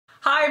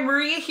Hi,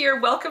 Maria here.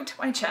 Welcome to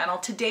my channel.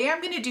 Today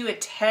I'm going to do a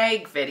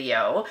tag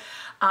video.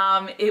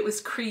 It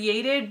was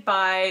created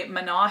by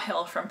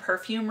Manahil from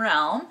Perfume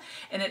Realm,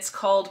 and it's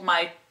called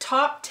My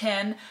Top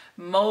 10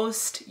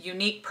 Most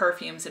Unique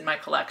Perfumes in My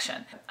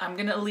Collection. I'm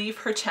going to leave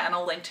her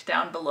channel linked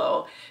down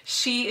below.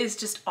 She is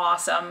just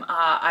awesome.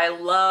 I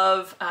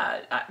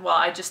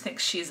just think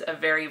she's a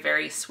very,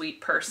 very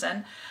sweet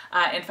person.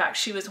 In fact,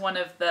 she was one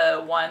of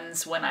the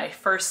ones when I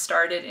first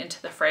started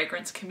into the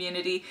fragrance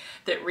community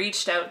that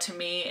reached out to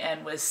me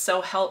and was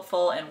so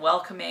helpful and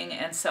welcoming.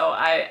 And so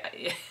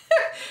I,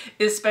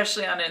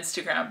 especially on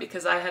Instagram,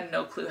 because I had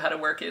no clue how to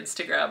work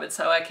Instagram. And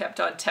so I kept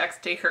on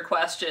texting her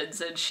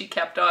questions and she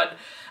kept on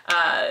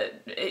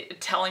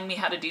telling me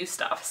how to do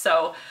stuff.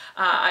 So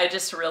I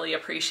just really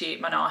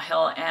appreciate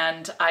Manahil,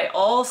 and I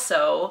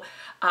also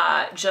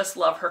just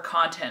love her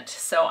content.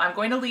 So I'm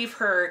going to leave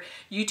her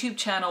YouTube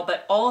channel,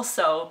 but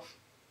also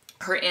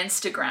her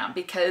Instagram,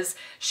 because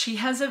she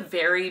has a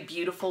very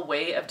beautiful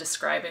way of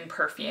describing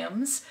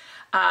perfumes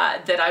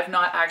that I've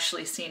not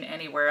actually seen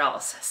anywhere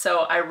else. So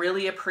I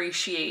really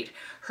appreciate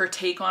her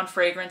take on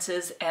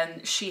fragrances,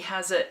 and she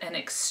has an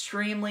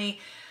extremely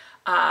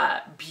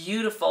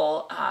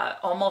beautiful,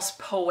 almost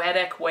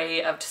poetic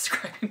way of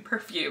describing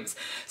perfumes.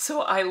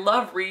 So I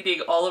love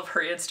reading all of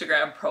her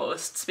Instagram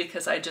posts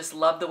because I just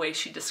love the way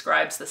she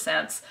describes the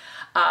scents.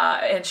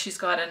 And she's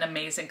got an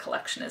amazing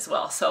collection as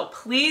well. So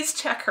please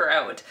check her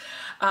out.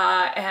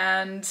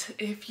 And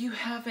if you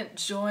haven't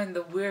joined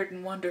the Weird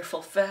and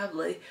Wonderful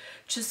family,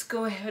 just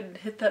go ahead and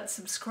hit that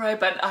subscribe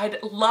button.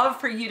 I'd love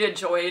for you to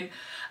join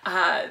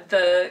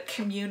the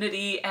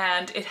community,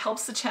 and it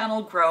helps the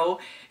channel grow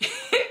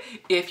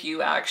if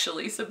you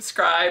actually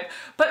subscribe,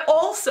 but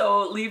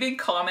also leaving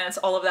comments,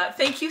 all of that.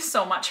 Thank you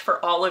so much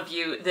for all of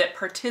you that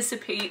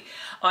participate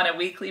on a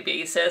weekly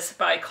basis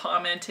by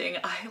commenting.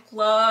 I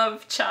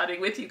love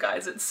chatting with you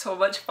guys. It's so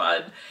much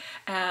fun.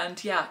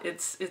 And yeah,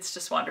 it's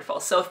just wonderful.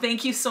 So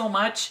thank you so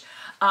much.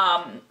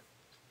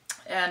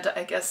 And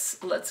I guess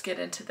let's get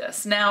into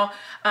this. Now,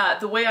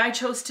 the way I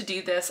chose to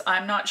do this,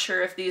 I'm not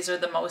sure if these are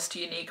the most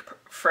unique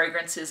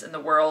fragrances in the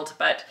world,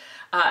 but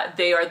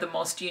they are the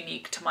most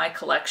unique to my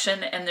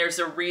collection, and there's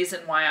a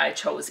reason why I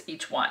chose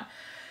each one.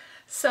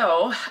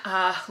 So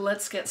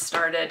let's get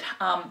started.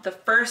 The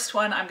first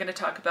one I'm going to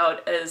talk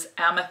about is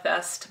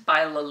Amethyst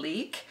by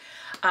Lalique.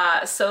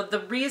 So the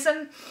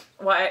reason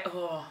why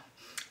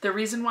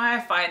I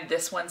find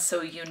this one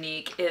so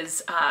unique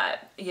is,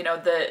 you know,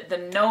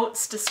 the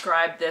notes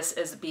describe this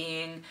as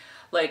being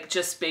like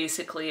just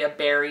basically a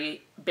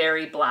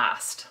berry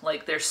blast.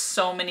 Like there's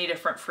so many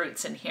different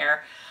fruits in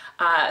here.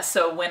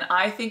 So when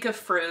I think of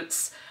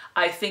fruits,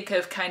 I think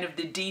of kind of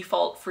the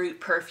default fruit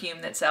perfume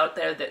that's out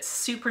there that's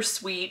super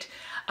sweet,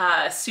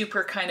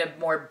 super kind of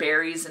more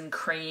berries and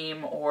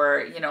cream, or,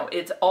 you know,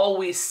 it's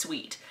always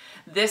sweet.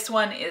 This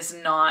one is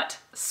not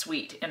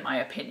sweet, in my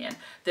opinion.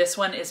 This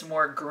one is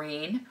more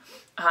green.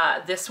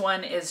 This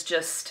one is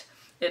just,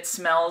 it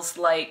smells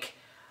like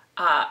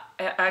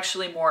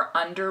actually more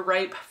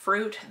underripe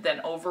fruit than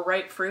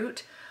overripe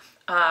fruit.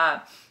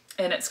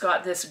 And it's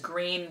got this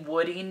green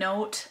woody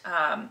note.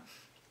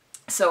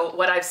 So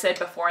what I've said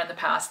before in the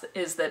past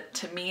is that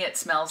to me it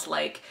smells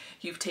like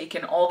you've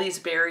taken all these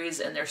berries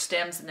and their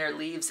stems and their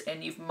leaves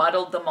and you've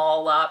muddled them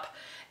all up,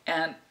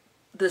 and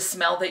the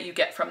smell that you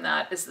get from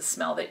that is the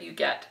smell that you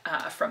get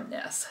from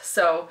this.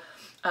 So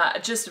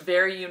just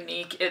very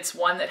unique. It's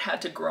one that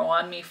had to grow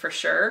on me for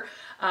sure.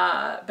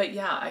 But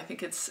yeah, I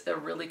think it's a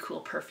really cool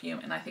perfume,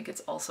 and I think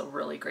it's also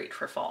really great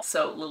for fall.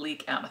 So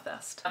Lalique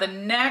Amethyst. The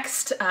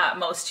next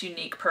most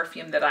unique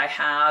perfume that I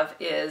have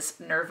is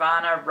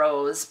Nirvana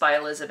Rose by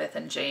Elizabeth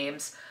and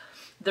James.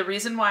 The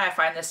reason why I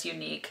find this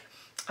unique,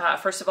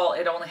 first of all,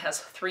 it only has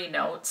 3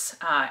 notes,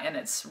 and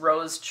it's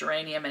rose,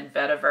 geranium, and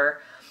vetiver.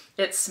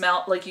 It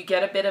smells like you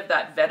get a bit of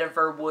that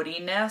vetiver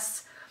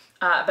woodiness,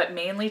 but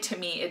mainly to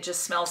me, it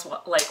just smells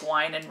like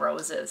wine and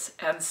roses.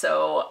 And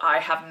so I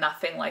have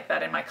nothing like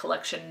that in my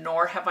collection,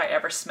 nor have I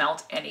ever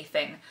smelt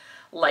anything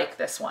like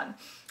this one.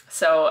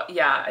 So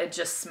yeah, it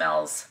just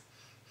smells,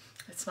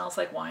 it smells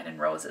like wine and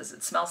roses.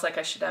 It smells like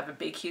I should have a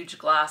big, huge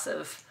glass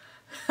of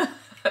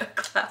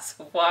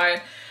wine,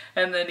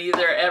 and then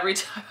either every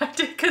time I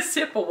take a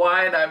sip of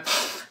wine, I'm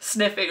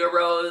sniffing a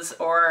rose,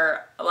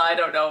 or I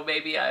don't know,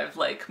 maybe I've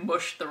like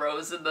mushed the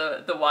rose in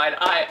the wine.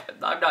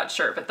 I'm not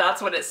sure, but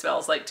that's what it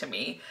smells like to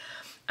me.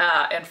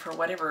 And for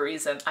whatever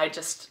reason,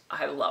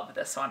 I love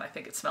this one. I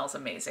think it smells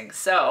amazing.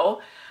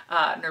 So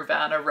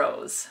Nirvana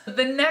Rose.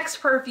 The next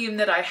perfume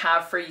that I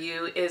have for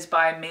you is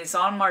by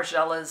Maison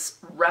Margiela's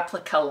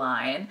Replica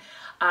line.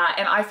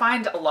 And I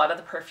find a lot of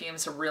the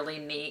perfumes are really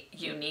neat,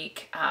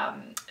 unique.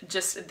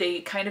 Just they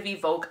kind of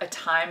evoke a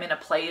time and a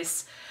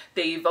place.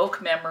 They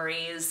evoke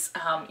memories.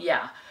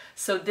 Yeah.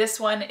 So this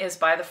one is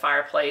by the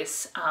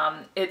fireplace.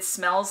 It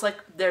smells like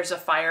there's a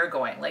fire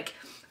going. Like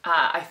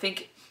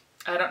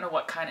I don't know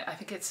what kind of, I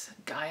think it's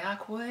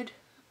Gaiac wood.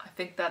 I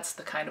think that's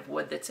the kind of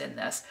wood that's in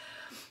this.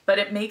 But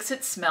it makes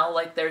it smell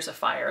like there's a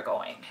fire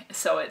going.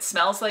 So it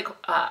smells like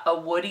a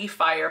woody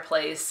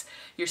fireplace.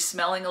 You're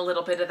smelling a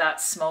little bit of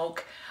that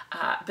smoke,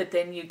 but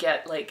then you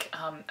get like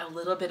a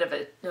little bit of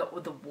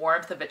the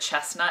warmth of a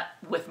chestnut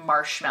with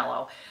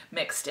marshmallow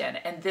mixed in.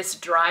 And this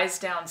dries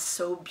down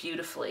so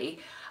beautifully.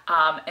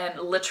 And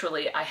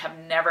literally, I have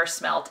never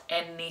smelled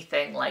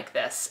anything like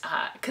this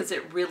because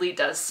it really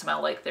does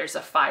smell like there's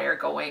a fire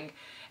going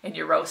and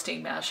you're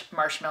roasting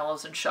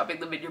marshmallows and shoving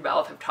them in your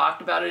mouth. I've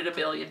talked about it a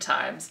million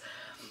times.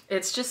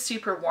 It's just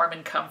super warm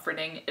and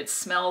comforting. It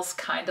smells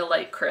kind of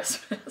like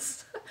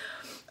Christmas.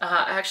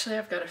 Actually,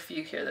 I've got a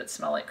few here that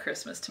smell like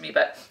Christmas to me.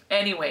 But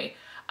anyway,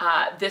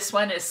 this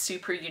one is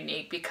super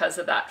unique because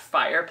of that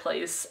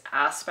fireplace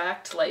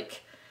aspect.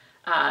 Like,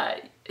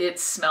 it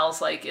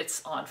smells like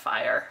it's on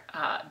fire,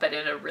 but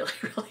in a really,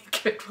 really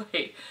good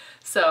way.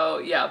 So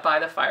yeah, By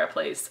the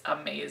Fireplace,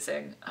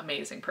 amazing,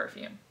 amazing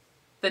perfume.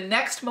 The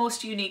next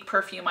most unique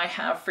perfume I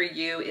have for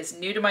you is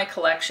new to my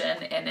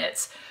collection, and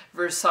it's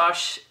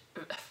Versace.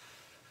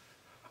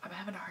 I'm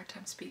having a hard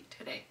time speaking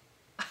today.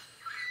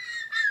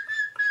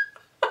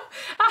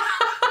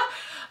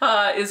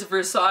 Is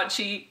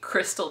Versace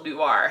Crystal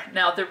Noir.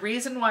 Now, the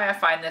reason why I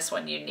find this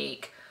one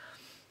unique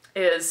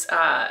is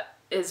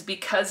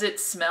because it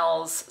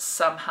smells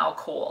somehow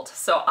cold.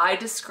 So I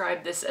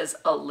describe this as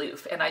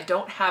aloof, and I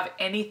don't have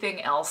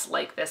anything else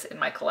like this in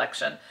my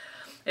collection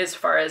as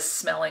far as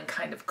smelling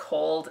kind of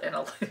cold and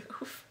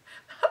aloof.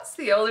 That's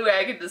the only way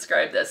I can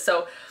describe this.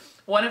 So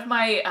one of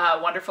my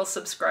wonderful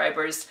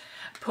subscribers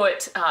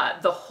put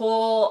the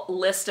whole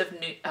list of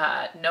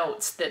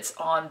notes that's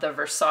on the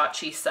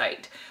Versace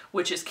site,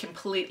 which is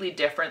completely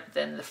different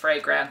than the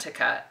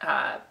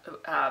Fragrantica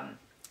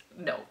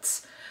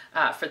notes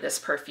for this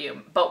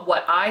perfume. But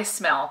what I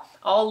smell,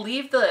 I'll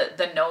leave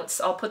the notes,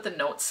 I'll put the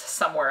notes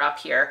somewhere up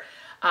here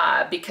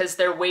because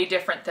they're way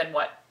different than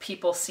what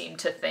people seem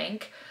to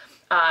think.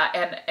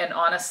 And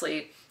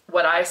honestly,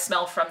 what I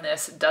smell from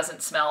this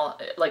doesn't smell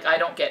like, I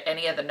don't get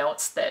any of the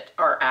notes that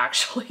are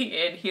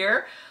actually in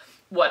here.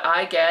 What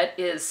I get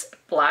is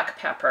black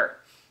pepper.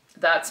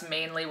 That's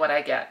mainly what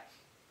I get.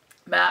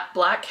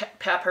 Black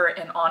pepper,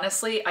 and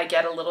honestly, I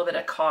get a little bit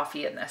of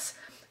coffee in this,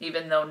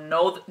 even though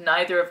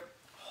neither of,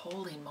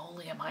 holy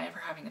moly, am I ever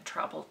having a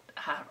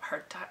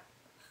hard time?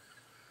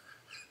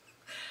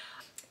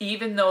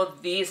 Even though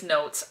these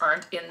notes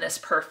aren't in this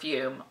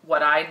perfume,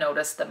 what I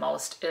notice the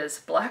most is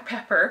black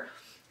pepper,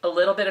 a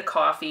little bit of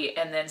coffee,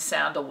 and then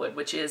sandalwood,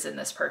 which is in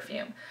this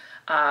perfume.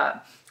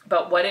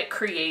 But what it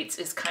creates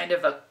is kind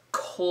of a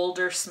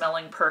colder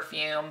smelling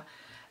perfume,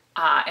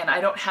 and I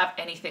don't have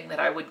anything that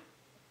I would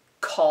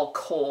call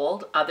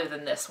cold other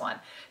than this one.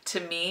 To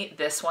me,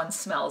 this one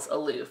smells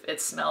aloof. It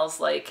smells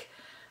like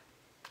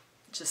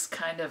just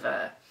kind of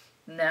a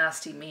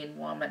nasty, mean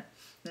woman.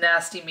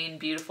 Nasty, mean,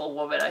 beautiful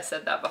woman. I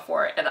said that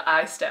before, and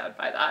I stand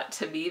by that.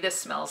 To me, this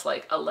smells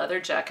like a leather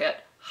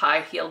jacket,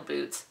 high-heeled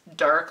boots,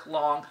 dark,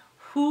 long,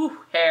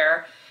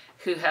 hair,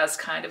 who has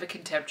kind of a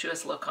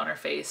contemptuous look on her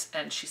face,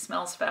 and she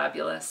smells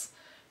fabulous.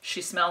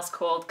 She smells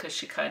cold because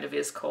she kind of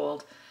is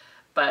cold,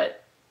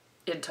 but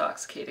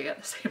intoxicating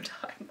at the same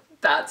time.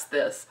 That's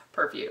this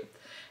perfume.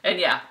 And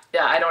yeah,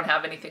 I don't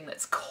have anything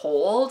that's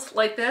cold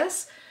like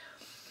this.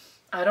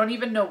 I don't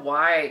even know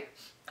why.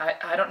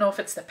 I don't know if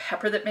it's the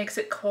pepper that makes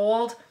it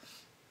cold,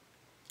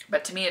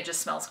 but to me it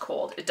just smells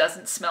cold. It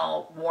doesn't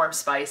smell warm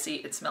spicy,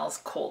 it smells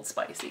cold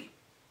spicy.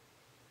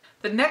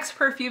 The next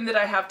perfume that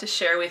I have to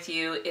share with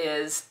you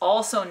is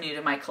also new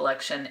to my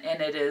collection,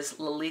 and it is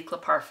Lalique Le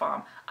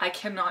Parfum. I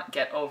cannot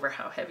get over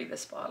how heavy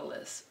this bottle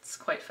is. It's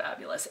quite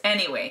fabulous.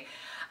 Anyway,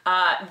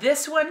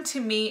 this one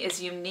to me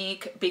is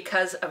unique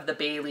because of the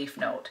bay leaf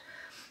note.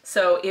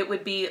 So it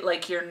would be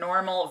like your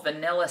normal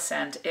vanilla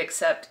scent,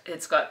 except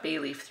it's got bay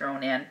leaf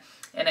thrown in.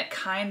 And it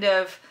kind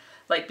of,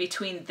 like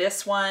between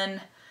this one,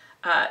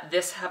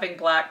 this having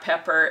black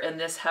pepper and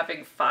this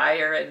having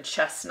fire and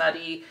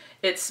chestnutty,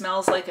 it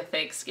smells like a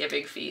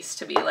Thanksgiving feast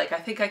to me. Like, I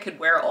think I could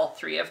wear all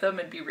three of them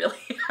and be really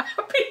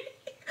happy.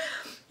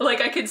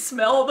 Like, I can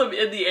smell them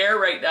in the air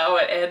right now,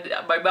 and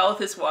my mouth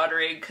is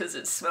watering because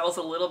it smells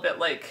a little bit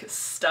like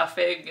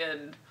stuffing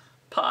and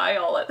pie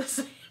all at the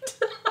same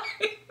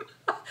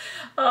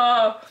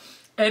time.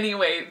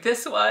 Anyway,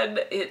 this one,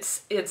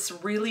 it's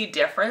really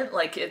different.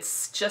 Like,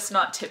 it's just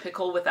not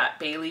typical with that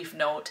bay leaf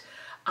note.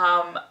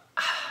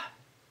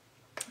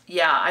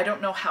 Yeah, I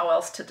don't know how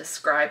else to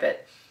describe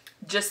it.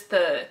 Just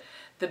the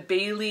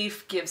bay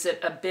leaf gives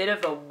it a bit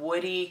of a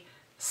woody,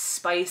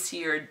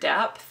 spicier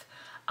depth.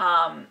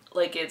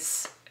 Like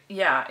it's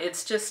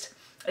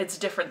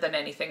different than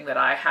anything that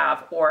I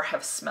have or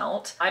have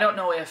smelt. I don't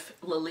know if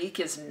Lalique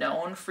is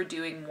known for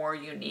doing more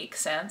unique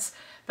scents,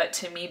 but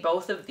to me,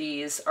 both of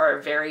these are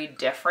very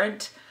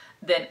different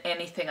than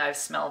anything I've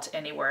smelt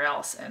anywhere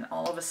else. And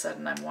all of a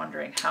sudden, I'm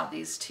wondering how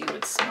these two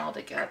would smell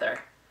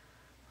together.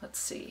 Let's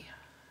see.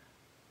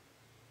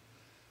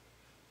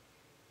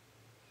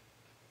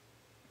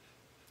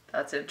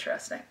 That's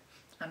interesting.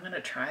 I'm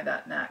gonna try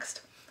that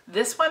next.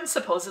 This one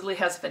supposedly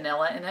has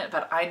vanilla in it,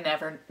 but I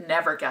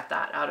never get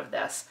that out of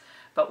this.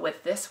 But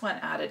with this one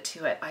added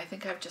to it, I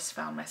think I've just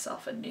found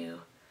myself a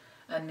new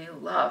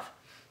love.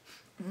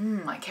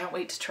 I can't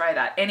wait to try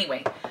that.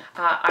 Anyway,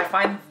 I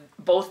find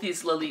both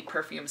these Lalique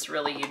perfumes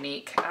really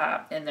unique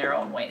in their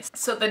own ways.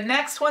 So the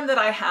next one that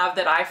I have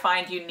that I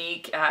find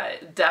unique,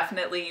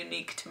 definitely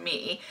unique to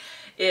me,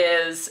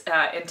 is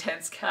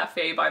Intense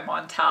Cafe by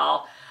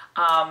Montal.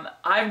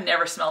 I've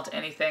never smelled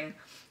anything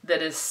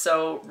that is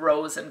so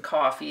rose and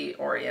coffee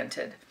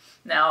oriented.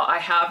 Now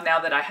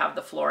that I have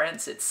the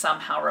Florence, it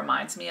somehow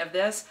reminds me of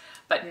this,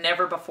 but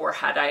never before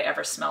had I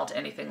ever smelled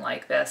anything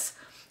like this.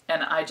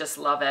 And I just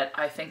love it.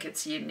 I think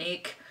it's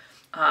unique.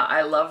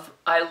 I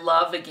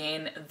love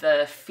again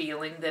the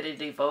feeling that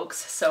it evokes.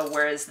 So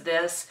whereas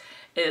this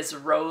is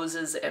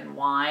roses and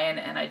wine,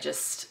 and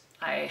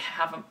I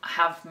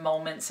have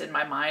moments in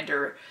my mind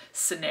or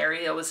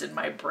scenarios in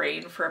my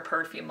brain for a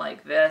perfume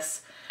like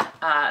this.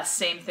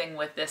 Same thing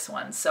with this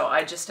one. So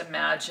I just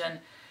imagine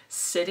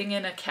sitting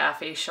in a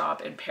cafe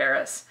shop in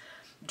Paris,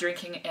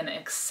 drinking an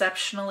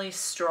exceptionally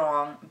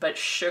strong but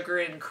sugar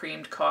and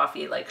creamed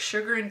coffee, like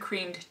sugar and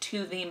creamed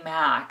to the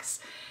max.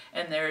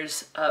 And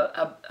there's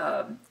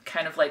a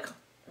kind of like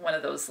one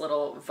of those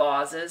little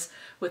vases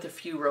with a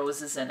few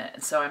roses in it.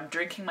 And so I'm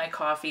drinking my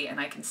coffee and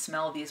I can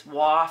smell these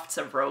wafts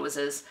of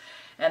roses,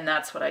 and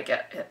that's what I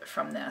get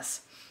from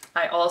this.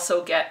 I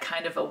also get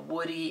kind of a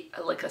woody,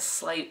 like a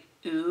slight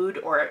oud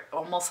or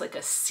almost like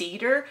a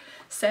cedar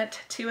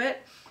scent to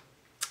it.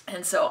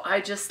 And so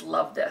I just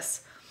love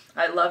this.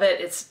 I love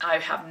it. I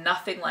have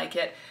nothing like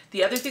it.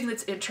 The other thing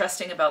that's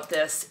interesting about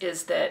this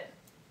is that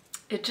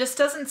it just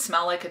doesn't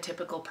smell like a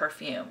typical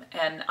perfume.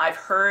 And I've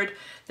heard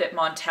that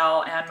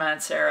Montal and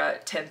Mancera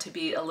tend to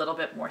be a little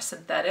bit more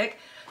synthetic.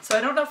 So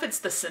I don't know if it's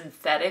the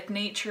synthetic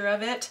nature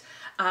of it,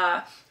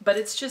 but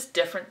it's just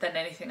different than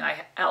anything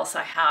else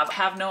I have. I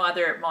have no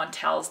other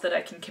Montals that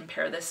I can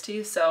compare this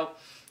to. So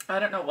I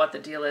don't know what the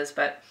deal is,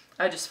 but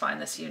I just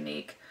find this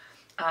unique.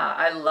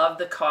 I love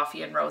the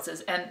coffee and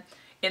roses. And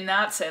in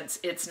that sense,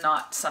 it's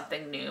not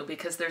something new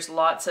because there's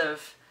lots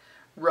of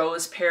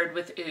rose paired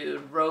with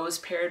oud, rose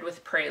paired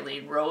with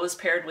praline, rose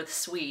paired with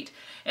sweet,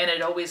 and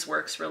it always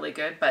works really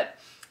good. But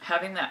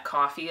having that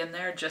coffee in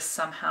there just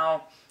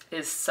somehow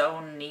is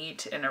so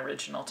neat and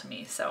original to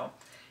me. So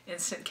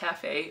Instant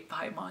Cafe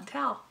by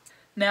Montal.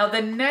 Now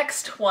the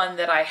next one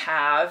that I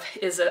have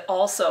is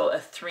also a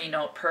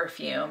 3-note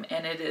perfume,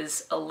 and it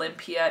is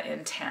Olympia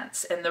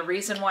Intense. And the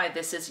reason why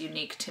this is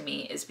unique to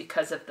me is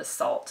because of the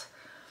salt.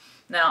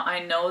 Now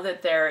I know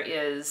that there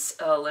is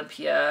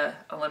Olympia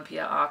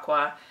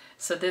Aqua,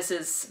 so this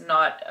is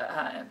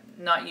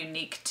not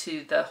unique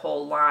to the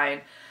whole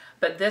line,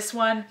 but this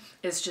one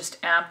is just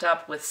amped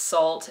up with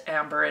salt,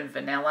 amber, and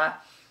vanilla,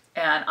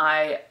 and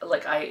I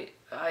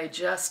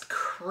just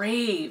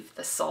crave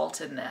the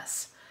salt in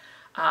this.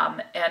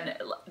 And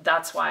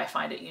that's why I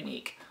find it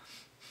unique.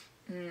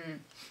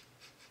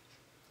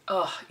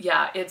 Oh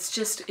yeah,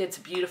 it's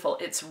beautiful.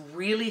 It's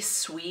really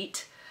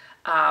sweet,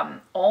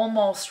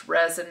 almost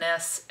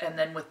resinous, and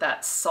then with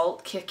that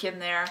salt kick in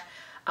there,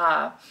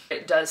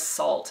 it does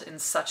salt in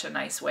such a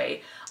nice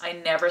way. I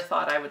never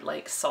thought I would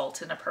like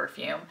salt in a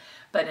perfume,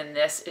 but in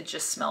this, it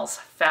just smells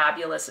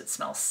fabulous. It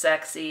smells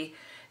sexy.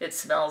 It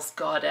smells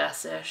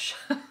goddess-ish.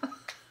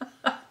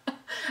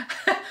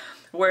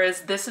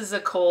 Whereas this is a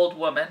cold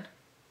woman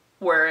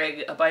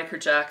wearing a biker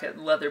jacket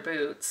and leather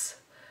boots.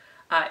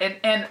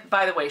 And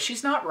by the way,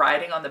 she's not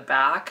riding on the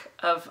back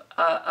of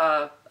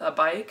a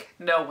bike.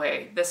 No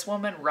way. This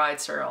woman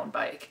rides her own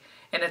bike,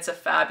 and it's a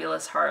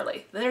fabulous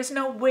Harley. There's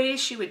no way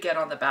she would get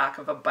on the back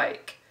of a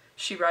bike.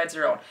 She rides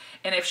her own.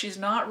 And if she's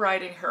not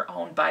riding her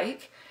own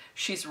bike,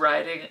 she's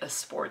riding a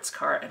sports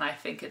car, and I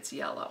think it's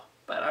yellow,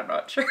 but I'm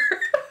not sure.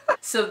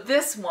 So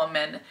this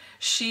woman,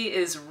 she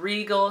is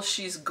regal,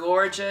 she's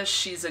gorgeous,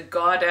 she's a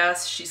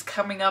goddess, she's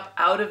coming up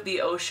out of the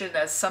ocean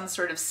as some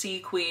sort of sea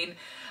queen.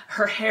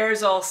 Her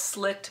hair's all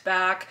slicked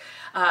back,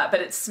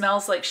 but it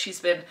smells like she's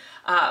been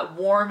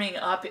warming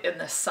up in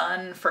the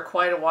sun for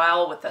quite a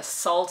while with the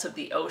salt of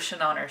the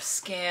ocean on her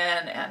skin,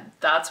 and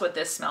that's what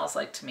this smells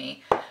like to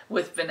me,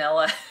 with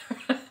vanilla,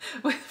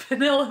 with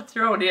vanilla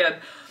thrown in.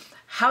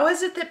 How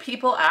is it that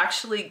people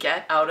actually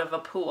get out of a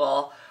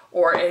pool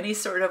or any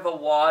sort of a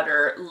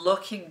water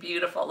looking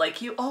beautiful?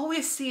 Like, you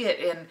always see it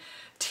in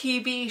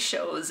TV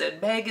shows and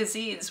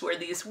magazines where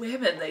these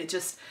women, they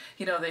just,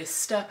 you know, they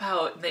step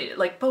out and they,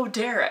 like Bo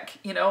Derek,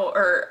 you know,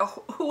 or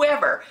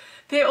whoever,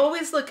 they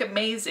always look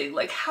amazing.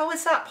 Like, how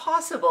is that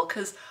possible?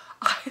 Because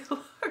I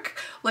look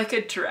like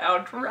a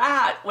drowned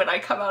rat when I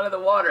come out of the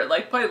water.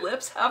 Like, my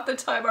lips half the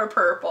time are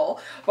purple.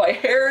 My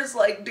hair is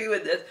like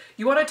doing this.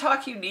 You want to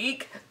talk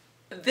unique?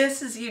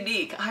 This is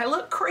unique. I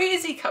look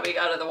crazy coming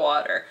out of the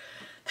water.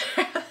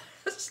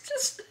 It's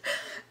just,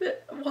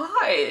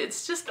 why?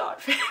 It's just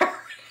not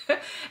fair.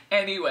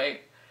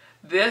 Anyway,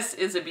 this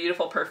is a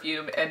beautiful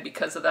perfume, and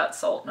because of that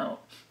salt note,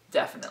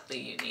 definitely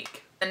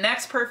unique. The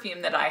next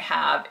perfume that I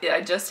have,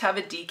 I just have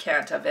a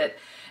decant of it,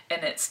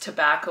 and it's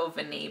Tobacco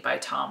Vanille by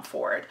Tom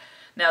Ford.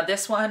 Now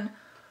this one,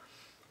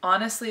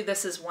 honestly,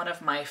 this is one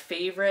of my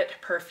favorite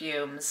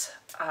perfumes.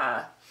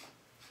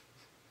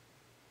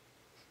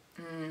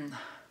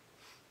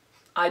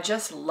 I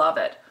just love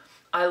it.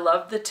 I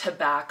love the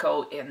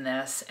tobacco in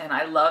this, and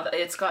I love,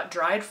 it's got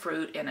dried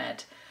fruit in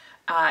it.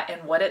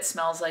 And what it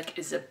smells like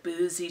is a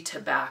boozy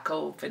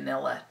tobacco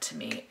vanilla to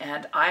me.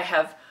 And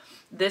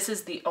this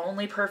is the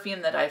only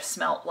perfume that I've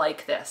smelt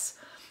like this,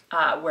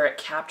 where it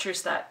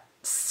captures that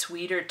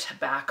sweeter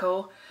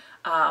tobacco.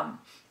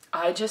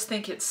 I just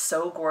think it's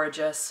so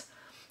gorgeous.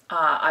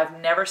 I've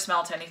never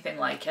smelt anything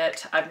like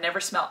it.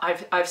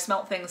 I've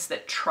smelt things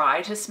that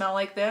try to smell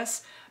like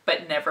this,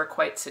 but never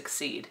quite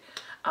succeed.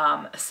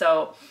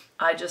 So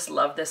I just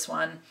love this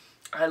one.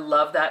 I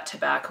love that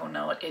tobacco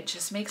note. It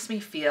just makes me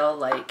feel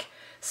like,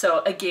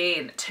 so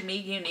again, to me,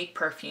 unique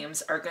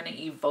perfumes are going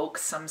to evoke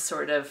some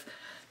sort of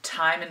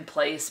time and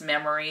place,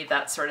 memory,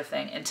 that sort of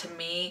thing. And to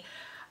me,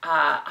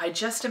 I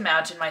just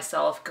imagine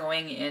myself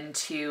going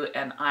into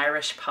an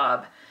Irish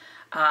pub,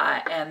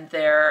 and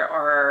there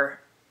are,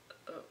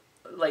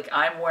 like,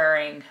 I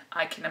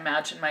can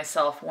imagine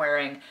myself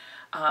wearing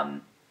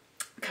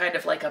kind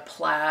of like a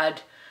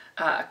plaid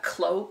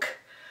cloak.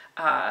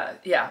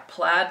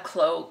 Plaid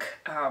cloak.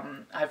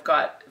 I've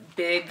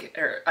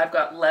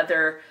got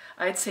leather,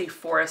 I'd say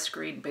forest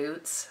green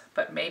boots,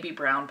 but maybe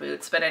brown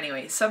boots. But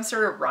anyway, some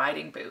sort of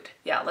riding boot.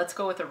 Yeah, let's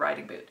go with a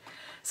riding boot.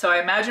 So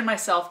I imagine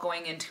myself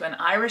going into an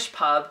Irish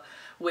pub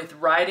with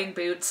riding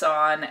boots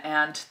on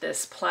and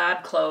this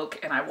plaid cloak,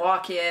 and I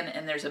walk in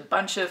and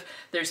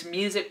there's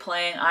music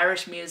playing,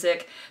 Irish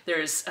music,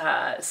 there's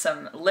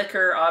some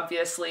liquor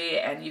obviously,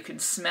 and you can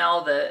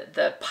smell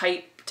the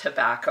pipe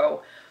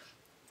tobacco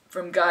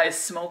from guys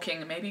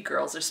smoking. Maybe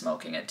girls are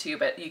smoking it too,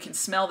 but you can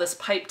smell this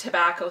pipe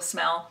tobacco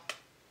smell,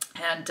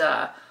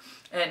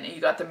 and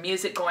you got the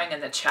music going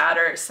and the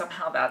chatter.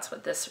 Somehow that's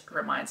what this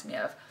reminds me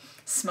of.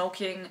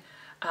 Smoking,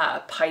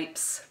 pipe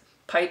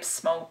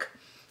smoke.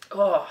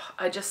 Oh,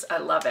 I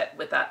love it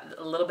with that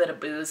a little bit of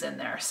booze in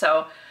there.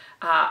 So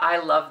I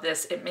love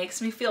this. It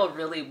makes me feel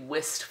really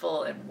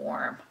wistful and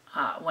warm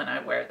when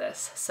I wear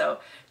this. So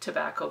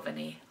tobacco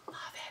vanille,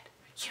 love it.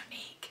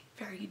 Unique,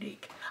 very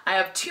unique. I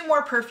have 2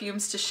 more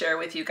perfumes to share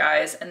with you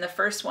guys, and the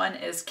first one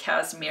is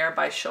Casimir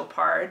by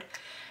Chopard.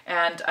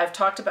 And I've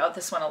talked about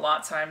this one a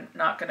lot, so I'm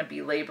not going to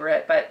belabor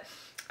it, but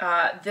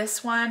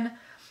this one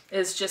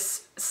is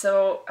just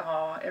so,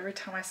 every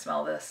time I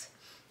smell this,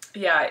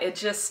 yeah, it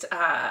just,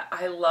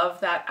 I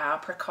love that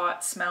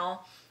apricot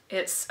smell.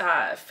 It's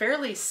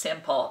fairly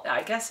simple.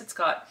 I guess it's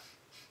got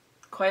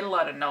quite a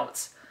lot of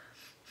notes.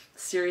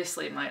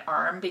 Seriously, my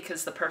arm,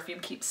 because the perfume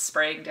keeps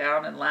spraying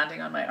down and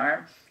landing on my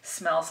arm,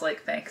 smells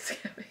like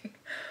Thanksgiving.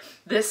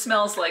 This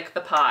smells like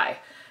the pie.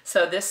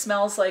 So this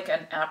smells like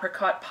an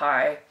apricot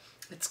pie.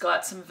 It's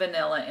got some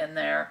vanilla in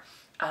there.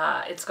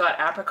 It's got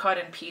apricot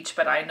and peach,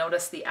 but I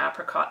notice the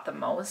apricot the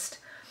most.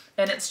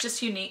 And it's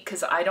just unique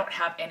because I don't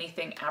have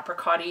anything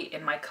apricot-y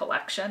in my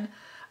collection.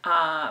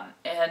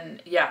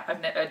 And yeah,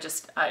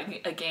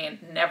 again,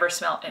 never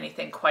smelled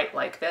anything quite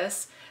like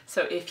this.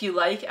 So if you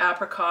like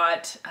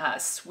apricot,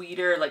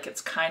 sweeter, like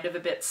it's kind of a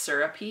bit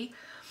syrupy,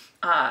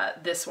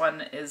 this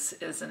one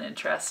is an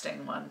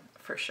interesting one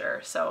for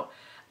sure. So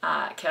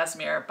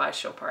Casimir by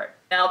Chopard.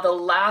 Now the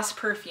last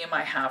perfume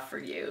I have for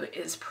you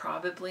is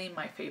probably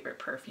my favorite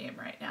perfume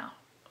right now.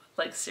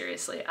 Like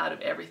seriously, out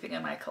of everything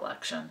in my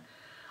collection,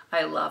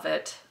 I love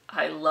it.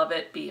 I love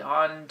it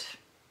beyond,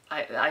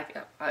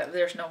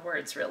 there's no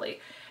words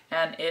really.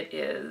 And it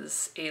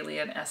is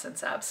Alien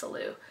Essence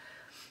Absolue.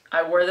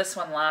 I wore this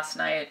one last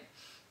night.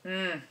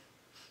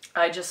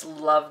 I just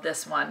love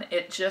this one.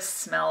 It just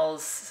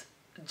smells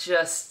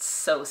just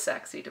so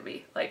sexy to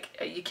me. Like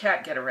you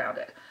can't get around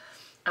it.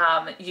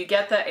 You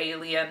get the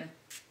Alien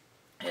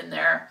in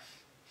there.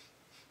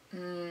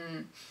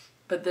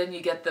 But then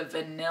you get the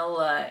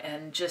vanilla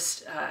and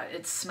just,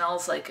 it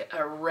smells like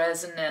a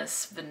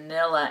resinous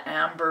vanilla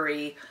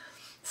ambery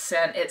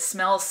scent. It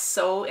smells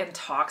so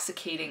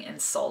intoxicating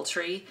and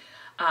sultry.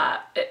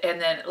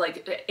 And then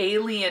like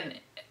Alien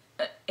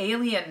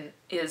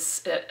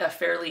is a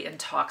fairly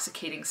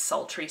intoxicating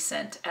sultry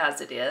scent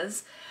as it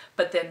is.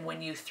 But then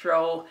when you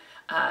throw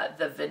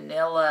the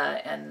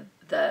vanilla and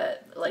the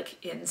like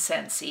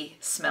incensey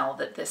smell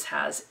that this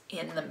has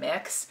in the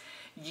mix,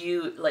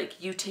 you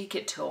take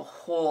it to a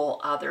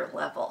whole other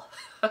level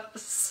of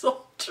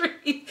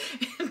sultry,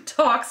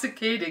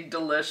 intoxicating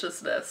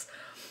deliciousness.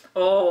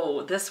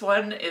 Oh, this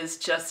one is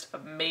just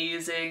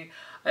amazing.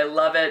 I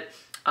love it.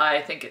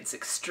 I think it's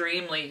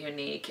extremely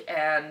unique,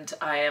 and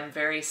I am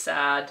very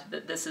sad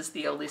that this is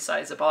the only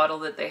size of bottle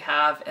that they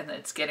have, and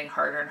it's getting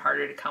harder and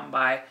harder to come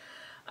by,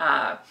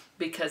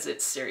 because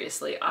it's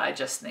seriously, I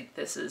just think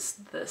this is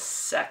the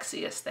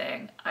sexiest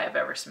thing I have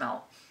ever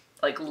smelled.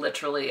 Like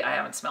literally, I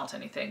haven't smelt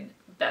anything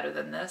better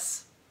than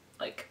this.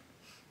 Like,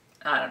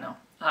 I don't know.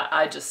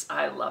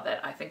 I love it.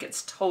 I think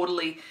it's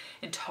totally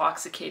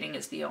intoxicating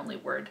is the only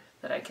word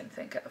that I can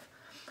think of.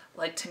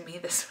 Like to me,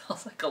 this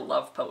smells like a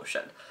love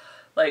potion.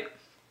 Like,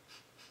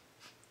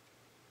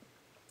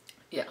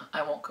 yeah,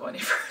 I won't go any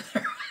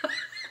further.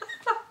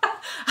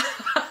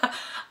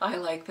 I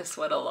like this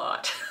one a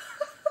lot.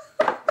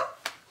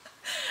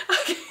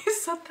 Okay,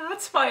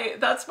 So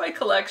that's my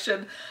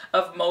collection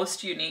of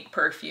most unique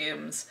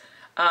perfumes.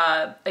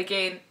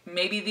 Again,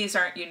 maybe these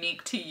aren't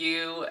unique to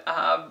you.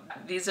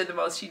 These are the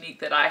most unique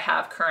that I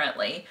have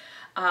currently.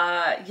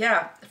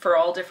 Yeah, for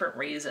all different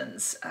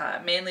reasons,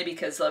 mainly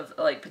because of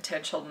like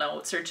potential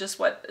notes or just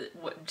what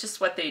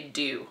they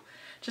do.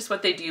 Just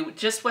what they do,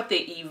 just what they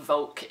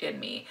evoke in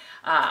me.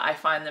 I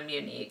find them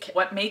unique.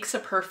 What makes a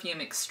perfume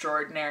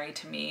extraordinary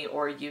to me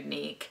or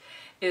unique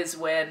is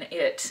when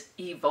it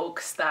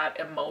evokes that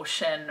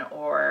emotion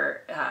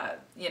or,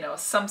 you know,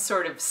 some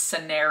sort of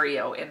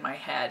scenario in my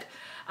head.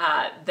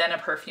 Then a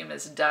perfume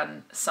has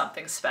done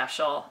something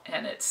special,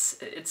 and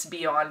it's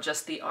beyond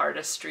just the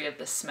artistry of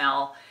the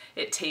smell.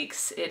 It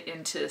takes it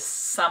into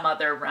some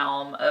other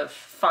realm of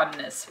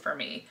funness for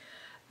me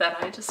that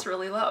I just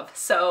really love.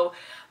 So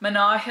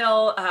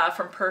Manahil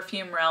from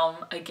Perfume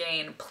Realm,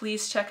 again,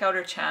 please check out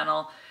her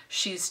channel.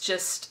 She's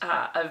just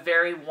a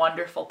very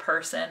wonderful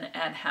person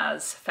and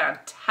has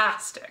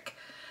fantastic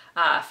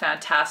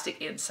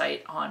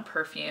insight on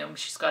perfume.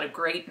 She's got a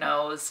great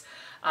nose.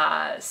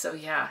 So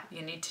yeah,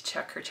 you need to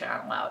check her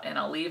channel out, and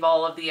I'll leave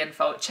all of the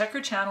info. Check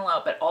her channel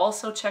out, but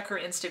also check her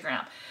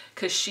Instagram,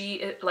 because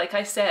she, like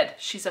I said,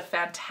 she's a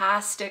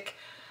fantastic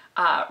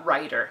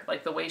writer.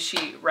 Like the way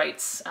she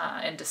writes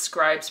and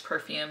describes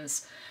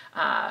perfumes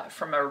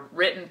from a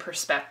written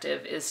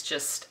perspective is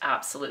just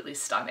absolutely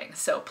stunning.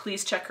 So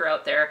please check her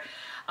out there.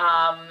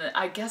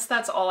 I guess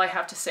that's all I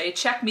have to say.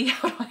 Check me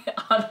out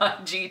on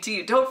IG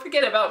too. Don't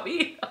forget about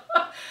me.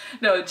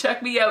 No,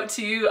 check me out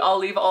too. I'll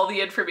leave all the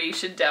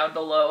information down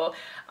below,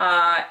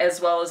 as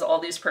well as all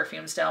these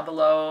perfumes down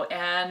below.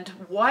 And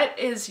what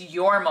is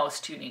your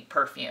most unique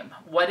perfume?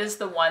 What is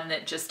the one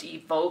that just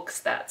evokes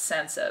that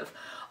sense of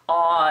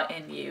awe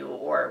in you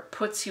or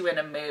puts you in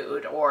a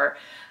mood? Or,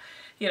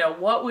 you know,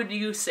 what would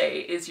you say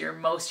is your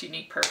most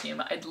unique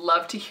perfume? I'd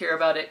love to hear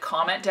about it.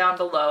 Comment down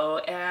below.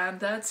 And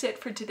that's it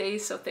for today.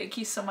 So thank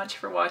you so much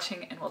for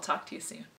watching, and we'll talk to you soon.